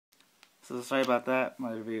So sorry about that.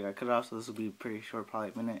 My video got cut off, so this will be pretty short,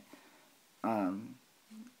 probably a minute.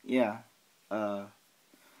 Yeah.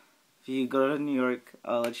 If you go to New York,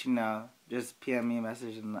 I'll let you know. Just PM me a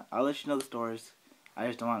message, and I'll let you know the stores. I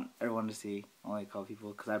just don't want everyone to see. I only call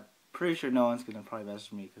people, because I'm pretty sure no one's gonna probably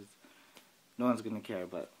message me, because no one's gonna care.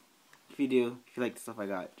 But if you do, if you like the stuff I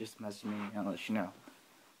got, just message me, and I'll let you know.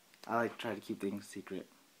 I like to try to keep things secret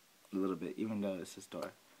a little bit, even though it's a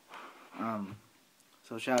store.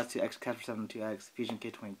 So shout out to XCat472X, Fusion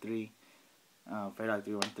K23,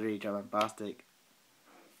 Fairdoc313, John Bostic.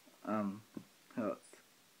 Who else?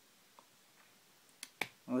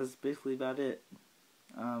 Well, that's basically about it.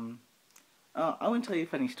 Oh, I want to tell you a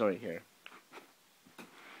funny story here.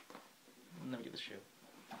 Let me get the shoe.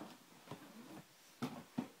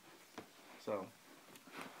 So,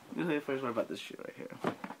 let me tell you the first one about this shoe right here.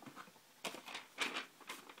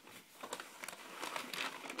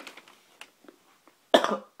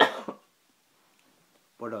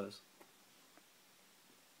 Bordeaux.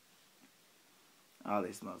 Oh,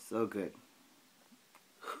 they smell so good.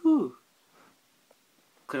 Whew.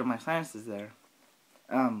 Clear my sinuses there.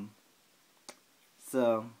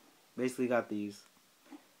 So, basically got these.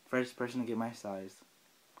 First person to get my size.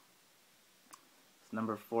 It's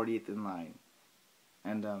number 40th in line.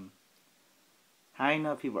 And, how do you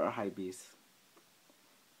know people are hype beasts?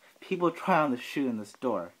 People try on the shoe in the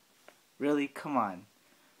store. Really? Come on.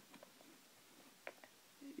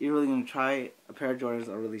 You're really gonna try a pair of Jordans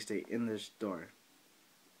or release date in the store?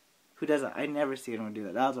 Who does that? I never see anyone do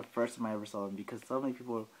that. That was the first time I ever saw them, because so many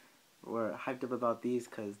people were hyped up about these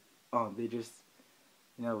because, oh, they just,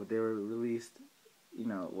 you know, they were released, you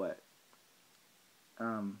know, what,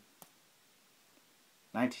 19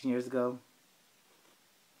 years ago?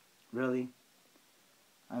 Really?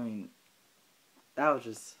 I mean, that was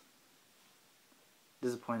just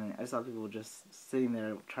disappointing. I saw people just sitting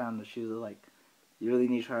there trying on the shoes. Like, you really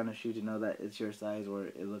need to try on a shoe to know that it's your size or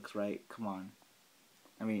it looks right? Come on.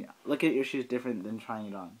 I mean, look at your shoes different than trying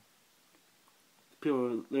it on. People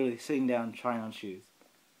were literally sitting down trying on shoes.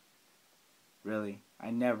 Really?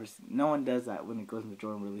 No one does that when it goes into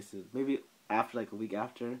Jordan releases. Maybe after, like a week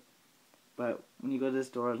after. But when you go to the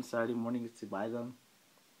store on Saturday morning to buy them,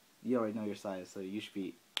 you already know your size, so you should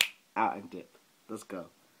be out and dip. Let's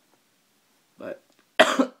go. But,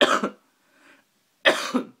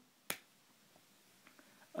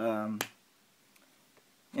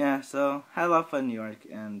 yeah, so, had a lot of fun in New York,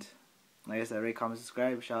 and like I said, rate, comment,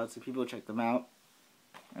 subscribe, shout out to people, check them out.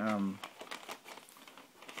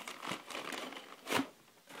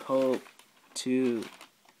 Hope to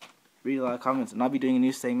read a lot of comments, and I'll be doing a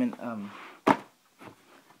new segment,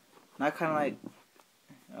 not kind of like,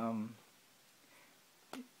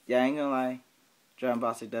 yeah, I ain't gonna lie, John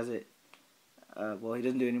Bostic does it. Well, he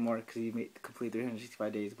doesn't do it anymore because he made complete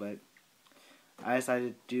 365 days, but I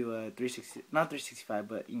decided to do a 360, not 365,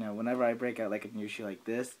 but, you know, whenever I break out, like, a new shoe like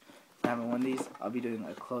this, I haven't worn these, I'll be doing,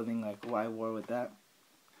 like, clothing, like, what I wore with that.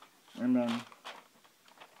 And,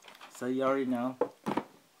 so you already know,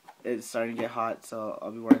 it's starting to get hot, so I'll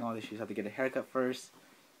be wearing all these shoes. I have to get a haircut first,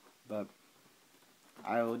 but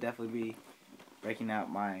I will definitely be breaking out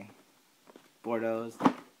my Bordeaux,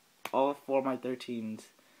 all 4 of my 13s,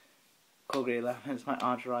 Cold Grey 11s, my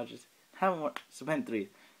Entourages. Haven't worn, Cement 3.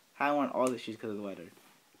 Haven't worn all the shoes because of the weather,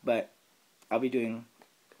 but I'll be doing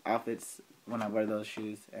outfits when I wear those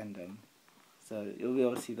shoes, and so you'll be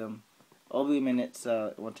able to see them. It'll be a minute, so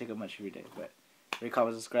it won't take up much of your day. But rate,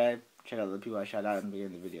 comment, subscribe. Check out the people I shout out in the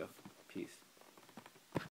beginning of the video. Peace.